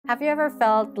Have you ever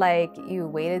felt like you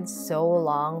waited so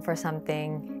long for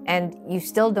something and you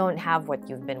still don't have what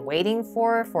you've been waiting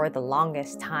for the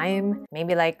longest time?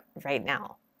 Maybe like right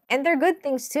now. And they're good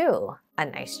things too. A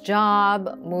nice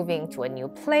job, moving to a new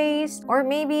place, or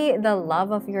maybe the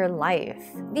love of your life.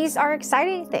 These are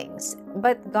exciting things,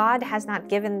 but God has not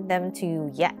given them to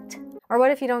you yet. Or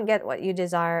what if you don't get what you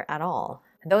desire at all?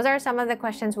 Those are some of the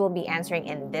questions we'll be answering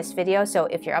in this video, so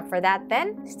if you're up for that,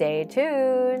 then stay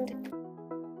tuned!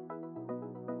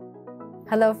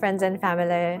 Hello friends and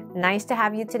family, nice to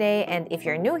have you today, and if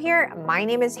you're new here, my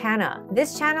name is Hannah.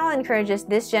 This channel encourages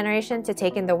this generation to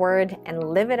take in the word and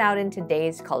live it out in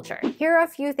today's culture. Here are a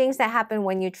few things that happen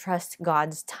when you trust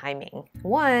God's timing.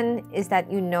 One is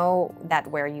that you know that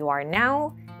where you are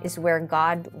now is where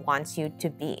God wants you to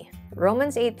be.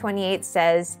 Romans 8:28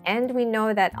 says, "And we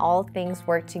know that all things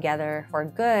work together for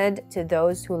good to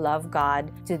those who love God,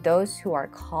 to those who are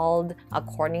called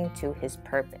according to His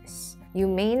purpose." You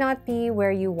may not be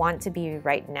where you want to be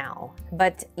right now,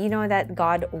 but you know that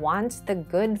God wants the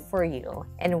good for you.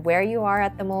 And where you are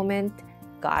at the moment,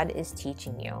 God is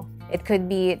teaching you. It could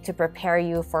be to prepare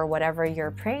you for whatever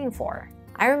you're praying for.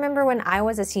 I remember when I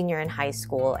was a senior in high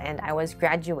school and I was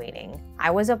graduating.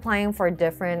 I was applying for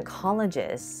different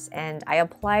colleges and I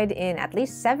applied in at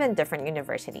least 7 different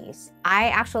universities. I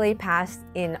actually passed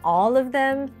in all of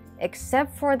them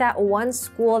except for that one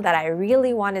school that I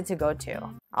really wanted to go to.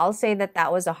 I'll say that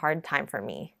that was a hard time for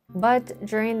me. But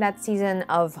during that season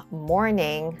of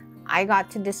mourning, I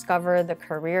got to discover the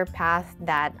career path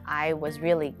that I was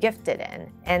really gifted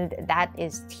in, and that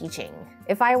is teaching.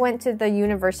 If I went to the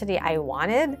university I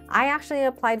wanted, I actually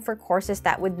applied for courses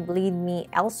that would lead me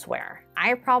elsewhere.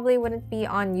 I probably wouldn't be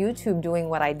on YouTube doing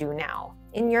what I do now.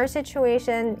 In your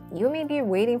situation, you may be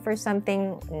waiting for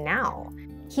something now.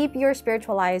 Keep your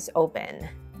spiritual eyes open.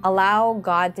 Allow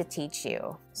God to teach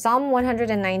you. Psalm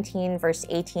 119 verse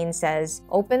 18 says,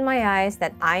 "Open my eyes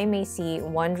that I may see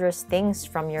wondrous things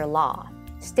from your law."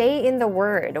 Stay in the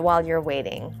Word while you're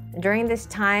waiting. During this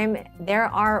time,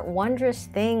 there are wondrous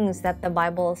things that the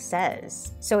Bible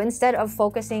says. So instead of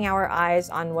focusing our eyes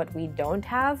on what we don't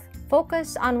have,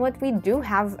 focus on what we do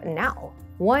have now.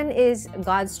 One is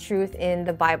God's truth in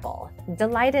the Bible.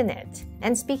 Delight in it.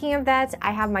 And speaking of that, I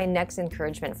have my next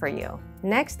encouragement for you.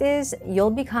 Next is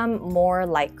you'll become more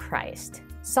like Christ.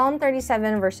 Psalm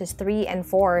 37 verses 3 and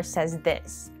 4 says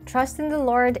this, "Trust in the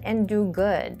Lord and do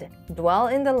good. Dwell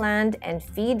in the land and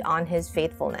feed on His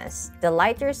faithfulness.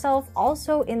 Delight yourself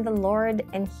also in the Lord,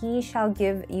 and He shall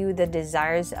give you the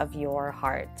desires of your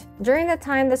heart." During the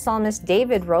time the psalmist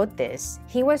David wrote this,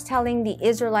 he was telling the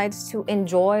Israelites to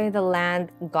enjoy the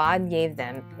land God gave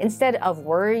them instead of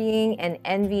worrying and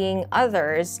envying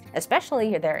others,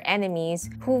 especially their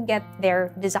enemies, who get their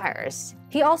desires.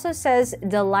 He also says,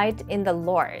 delight in the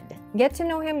Lord. Get to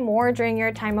know Him more during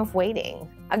your time of waiting.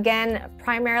 Again,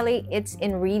 primarily it's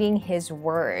in reading His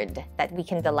Word that we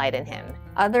can delight in Him.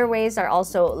 Other ways are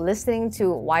also listening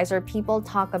to wiser people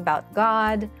talk about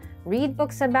God, read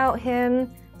books about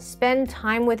Him, spend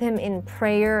time with Him in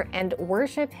prayer, and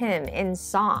worship Him in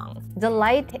song.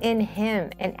 Delight in Him,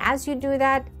 and as you do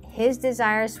that, His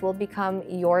desires will become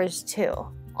yours too.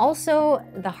 Also,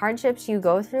 the hardships you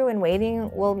go through in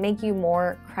waiting will make you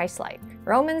more Christ-like.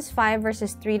 Romans 5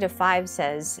 verses 3 to 5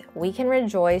 says, "We can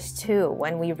rejoice too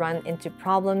when we run into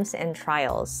problems and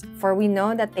trials, for we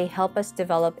know that they help us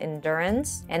develop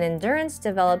endurance, and endurance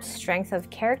develops strength of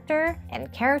character,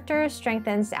 and character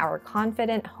strengthens our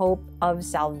confident hope of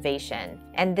salvation.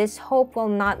 And this hope will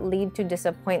not lead to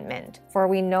disappointment, for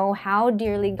we know how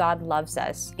dearly God loves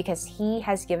us, because He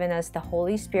has given us the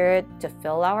Holy Spirit to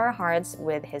fill our hearts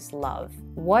with His love."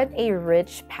 What a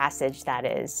rich passage that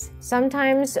is.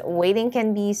 Sometimes waiting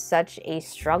can be such a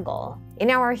struggle. In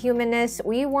our humanness,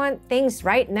 we want things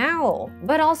right now.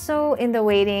 But also in the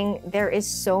waiting, there is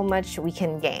so much we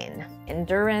can gain.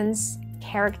 Endurance,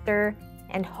 character,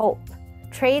 and hope.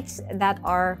 Traits that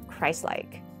are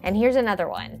Christ-like. And here's another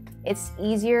one. It's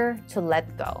easier to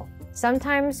let go.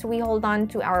 Sometimes we hold on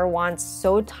to our wants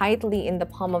so tightly in the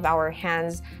palm of our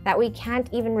hands that we can't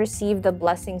even receive the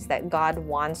blessings that God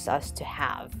wants us to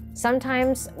have.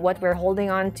 Sometimes what we're holding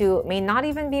on to may not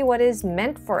even be what is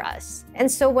meant for us. And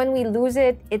so when we lose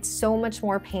it, it's so much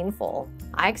more painful.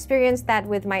 I experienced that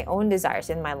with my own desires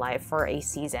in my life for a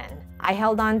season. I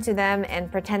held on to them and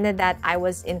pretended that I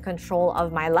was in control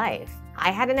of my life. I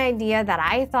had an idea that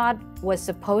I thought was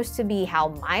supposed to be how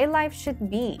my life should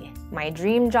be. My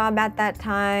dream job at that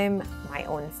time, my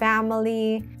own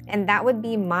family, and that would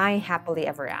be my happily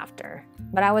ever after.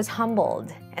 But I was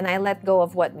humbled, and I let go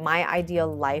of what my ideal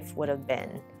life would have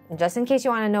been. And just in case you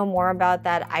want to know more about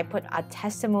that, I put a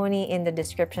testimony in the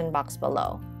description box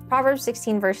below. Proverbs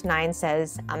 16 verse 9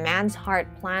 says, "A man's heart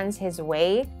plans his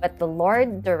way, but the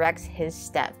Lord directs his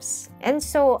steps." And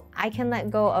so I can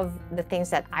let go of the things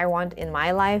that I want in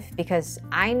my life because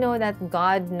I know that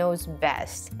God knows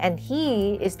best and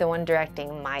He is the one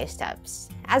directing my steps.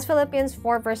 As Philippians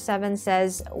 4 verse 7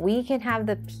 says, we can have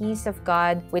the peace of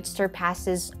God which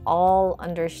surpasses all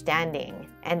understanding,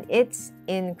 and it's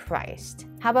in Christ.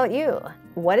 How about you?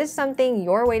 What is something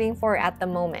you're waiting for at the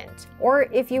moment? Or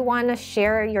if you want to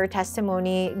share your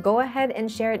testimony, go ahead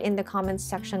and share it in the comments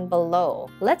section below.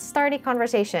 Let's start a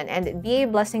conversation and be a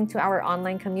blessing to our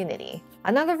online community.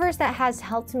 Another verse that has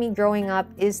helped me growing up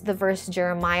is the verse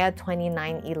Jeremiah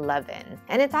 29:11.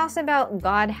 And it talks about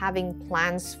God having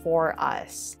plans for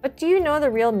us. But do you know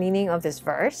the real meaning of this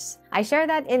verse? I share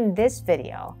that in this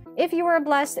video. If you were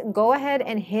blessed, go ahead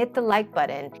and hit the like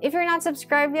button. If you're not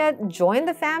subscribed yet, join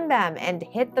the fam bam and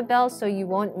hit the bell so you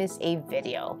won't miss a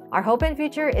video. Our hope and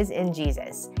future is in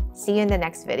Jesus. See you in the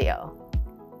next video.